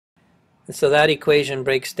So that equation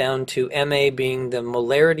breaks down to Ma being the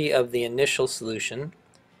molarity of the initial solution,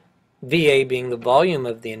 Va being the volume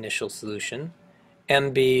of the initial solution,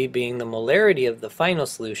 Mb being the molarity of the final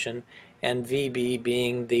solution, and Vb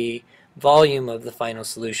being the volume of the final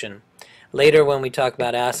solution. Later when we talk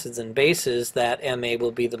about acids and bases, that Ma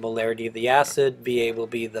will be the molarity of the acid, Va will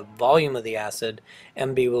be the volume of the acid,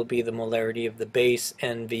 Mb will be the molarity of the base,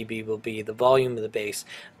 and Vb will be the volume of the base.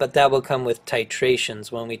 But that will come with titrations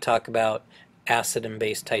when we talk about acid and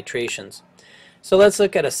base titrations. So let's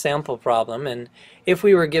look at a sample problem, and if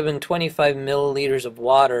we were given 25 milliliters of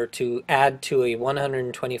water to add to a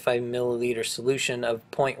 125 milliliter solution of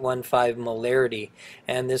 0.15 molarity,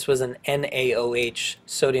 and this was an NaOH,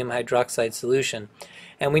 sodium hydroxide solution,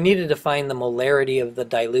 and we needed to find the molarity of the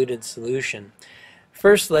diluted solution.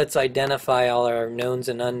 First, let's identify all our knowns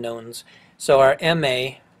and unknowns. So our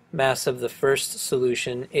Ma, mass of the first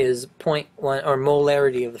solution, is 0.1, or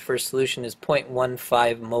molarity of the first solution is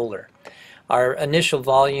 0.15 molar. Our initial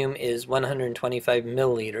volume is 125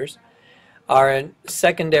 milliliters. Our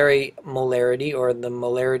secondary molarity, or the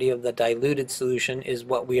molarity of the diluted solution, is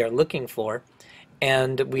what we are looking for.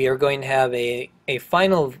 And we are going to have a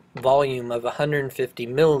final volume of 150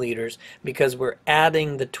 milliliters because we're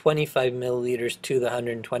adding the 25 milliliters to the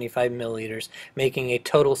 125 milliliters, making a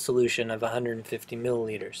total solution of 150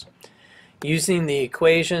 milliliters. Using the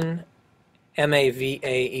equation MAVA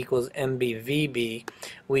equals MBVB,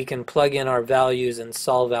 we can plug in our values and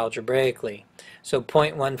solve algebraically. So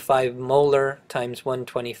 0.15 molar times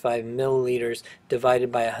 125 milliliters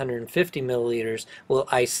divided by 150 milliliters will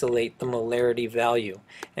isolate the molarity value.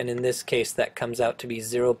 And in this case, that comes out to be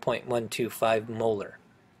 0.125 molar.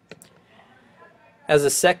 As a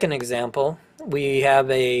second example, we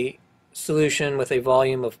have a solution with a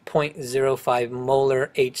volume of 0.05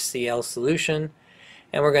 molar HCl solution,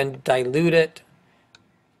 and we're going to dilute it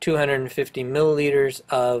 250 milliliters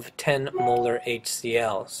of 10 molar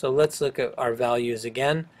HCl. So let's look at our values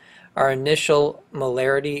again. Our initial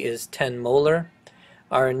molarity is 10 molar.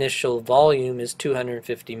 Our initial volume is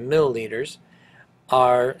 250 milliliters.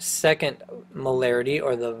 Our second molarity,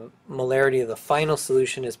 or the molarity of the final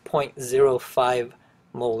solution, is 0.05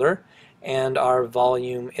 molar, and our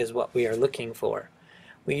volume is what we are looking for.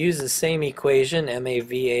 We use the same equation,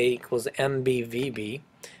 MAVA equals MBVB.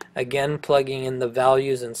 Again, plugging in the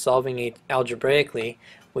values and solving it algebraically,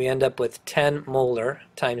 we end up with 10 molar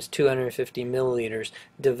times 250 milliliters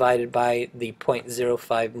divided by the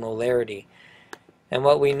 0.05 molarity. And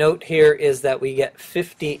what we note here is that we get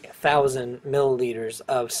 50,000 milliliters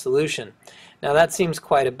of solution. Now that seems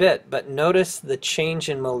quite a bit, but notice the change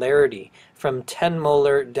in molarity from 10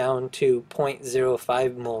 molar down to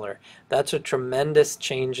 0.05 molar. That's a tremendous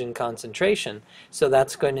change in concentration, so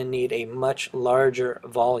that's going to need a much larger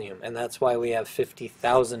volume, and that's why we have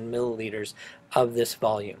 50,000 milliliters of this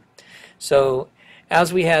volume. So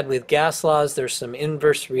as we had with gas laws, there's some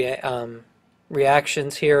inverse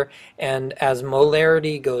reactions here, and as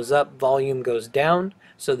molarity goes up, volume goes down.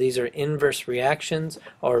 So these are inverse reactions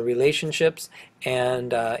or relationships,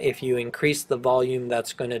 and if you increase the volume,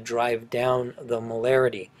 that's going to drive down the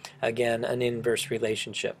molarity. Again, an inverse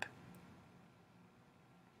relationship.